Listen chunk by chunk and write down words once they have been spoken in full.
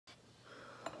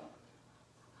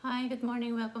Hi, good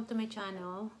morning. Welcome to my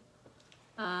channel.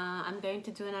 I'm going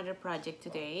to do another project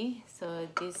today. So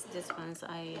this ones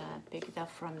I picked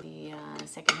up from the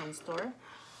secondhand store.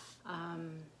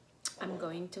 I'm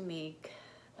going to make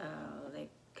like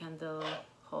candle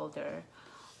holder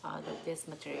out of these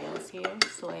materials here.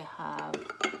 So I have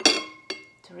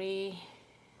 3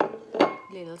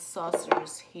 little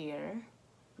saucers here,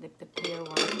 like the clear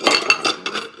one,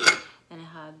 and I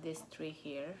have these 3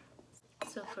 here.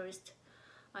 So first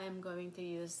I am going to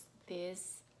use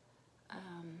this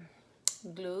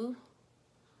glue,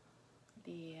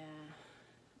 the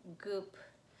goop,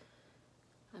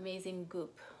 amazing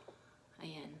goop.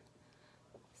 Ayan.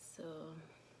 So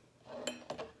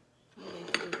I'm going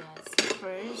to do that. So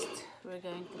first we're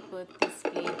going to put these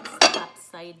cakes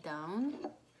upside down.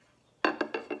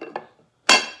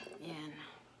 Ayan.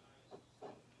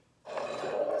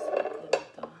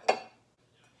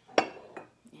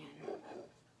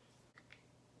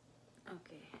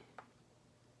 Okay.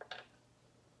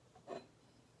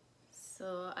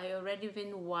 So I already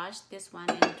been washed this one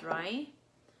and dry.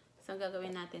 So ang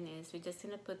gagawin natin is we're just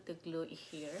gonna put the glue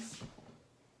here.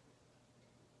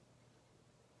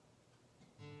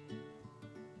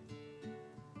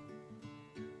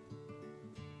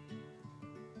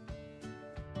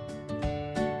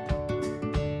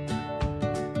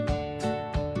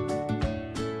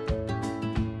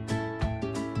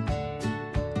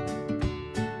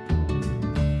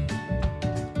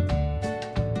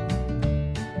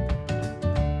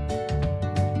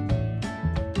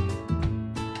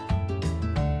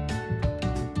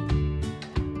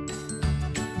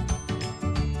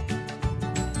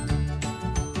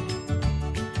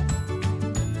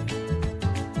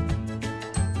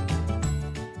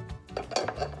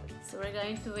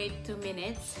 Going to wait 2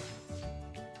 minutes.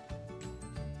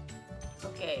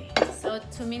 Okay, so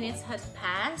 2 minutes had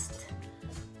passed.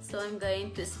 So I'm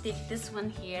going to stick this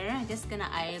one here. I'm just gonna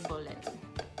eyeball it.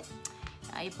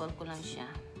 Eyeball ko lang siya.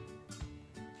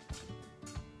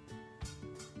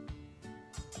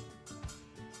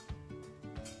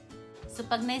 So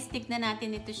pag na-stick na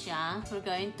natin ito siya, we're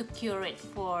going to cure it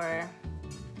for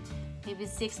maybe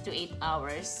 6 to 8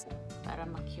 hours para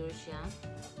ma-cure siya.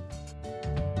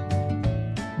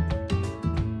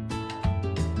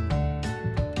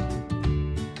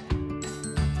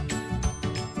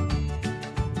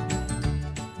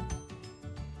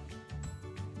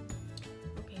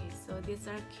 These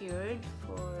are cured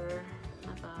for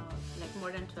about like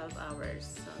more than 12 hours.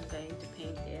 So I'm going to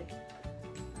paint it.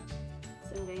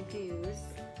 So I'm going to use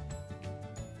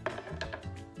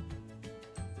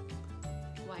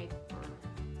white pearl.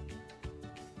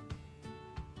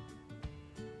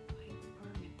 White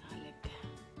pearl metallic.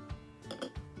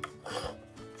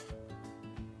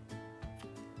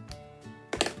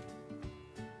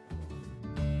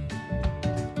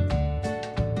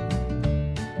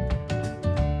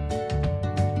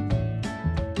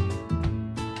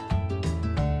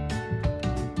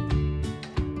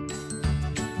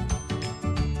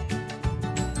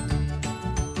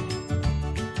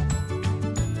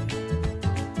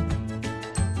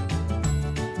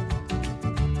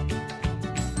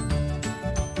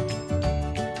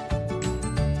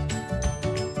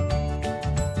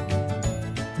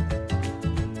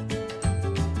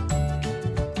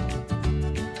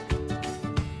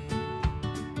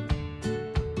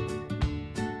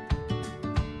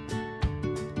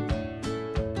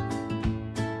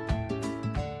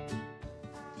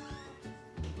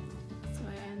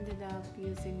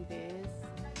 Using this